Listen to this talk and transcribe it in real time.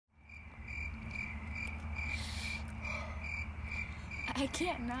I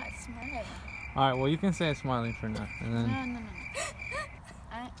can't not smile. Alright, well you can say smiling for now. And then... No.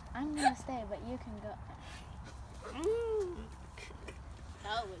 I'm gonna stay, but you can go.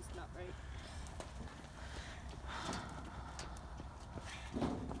 That was not right.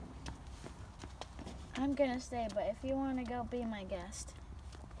 I'm gonna stay, but if you want to go, be my guest.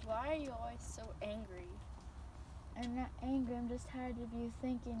 Why are you always so angry? I'm not angry, I'm just tired of you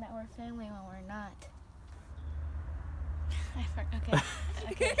thinking that we're family when we're not. Okay.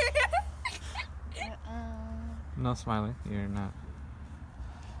 No smiling, you're not.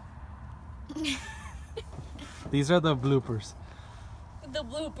 These are the bloopers. The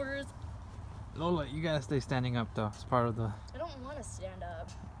bloopers. Lola, you gotta stay standing up though. It's part of the... I don't want to stand up.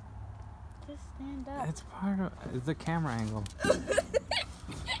 Just stand up. It's part of... It's the camera angle.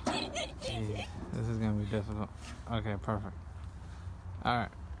 Jeez, this is gonna be difficult. Okay, perfect.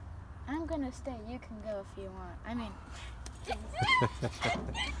 Alright. I'm gonna stay, you can go if you want. I'm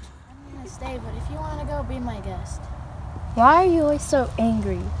gonna stay, but if you want to go, be my guest. Why are you always so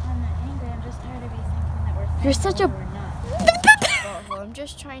angry? I'm not angry, I'm just tired of you thinking that we're family. You're such a... when we're not. Butthole. I'm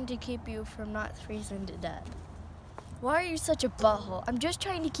just trying to keep you from not freezing to death. Why are you such a butthole? I'm just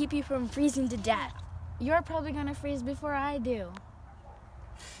trying to keep you from freezing to death. You're probably gonna freeze before I do.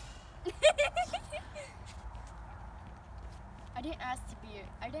 I didn't ask to be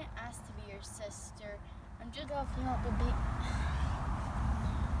your sister. I'm just... Go if you want to be...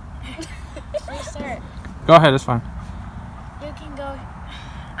 Restart. Go ahead, it's fine. You can go.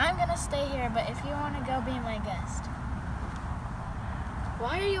 I'm gonna stay here, but if you want to go, be my guest.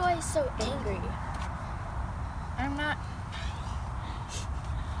 Why are you always so angry? I'm not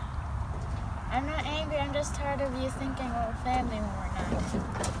angry, I'm just tired of you thinking we're family when we're not.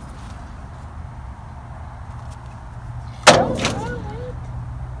 Oh, wait.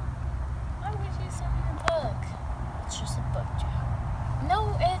 Why would you send me a book? It's just a book, Jack. No,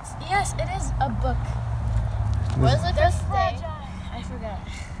 yes, it is a book. Was it There's this day? fragile. I forgot.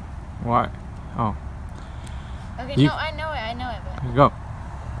 Why? Oh. Okay, You- no, I know it, but Go.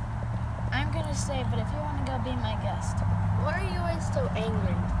 I'm gonna stay, but if you want to go, be my guest. Why are you always so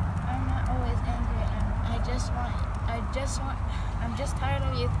angry? I'm not always angry. I'm just tired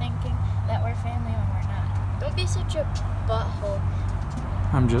of you thinking that we're family when we're not. Don't be such a butthole.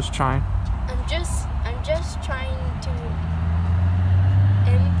 I'm just trying. I'm just trying to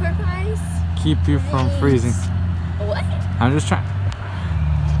improvise. Keep you from freezing. What? I'm just trying.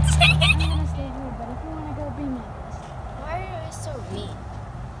 I'm gonna stay here, but if you want to go, be my guest. Why are you always so mean?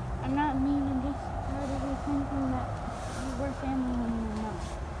 I'm not mean. I'm just tired of you thinking that we're family when we're not.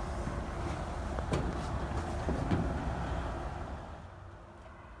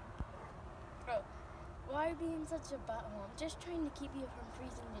 Bro, why are you being such a butthole? I'm just trying to keep you from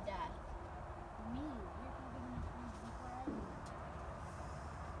freezing to death. Me, you're probably gonna freeze before I do.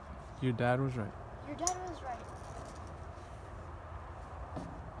 Your dad was right. Your dad was right.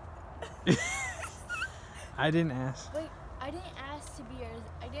 I didn't ask. Wait, I didn't ask to be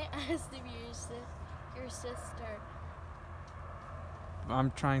your sister,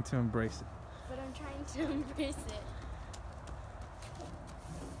 I'm trying to embrace it. but I'm trying to embrace it.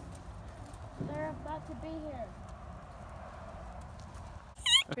 They're about to be here.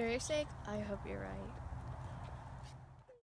 For your sake, I hope you're right.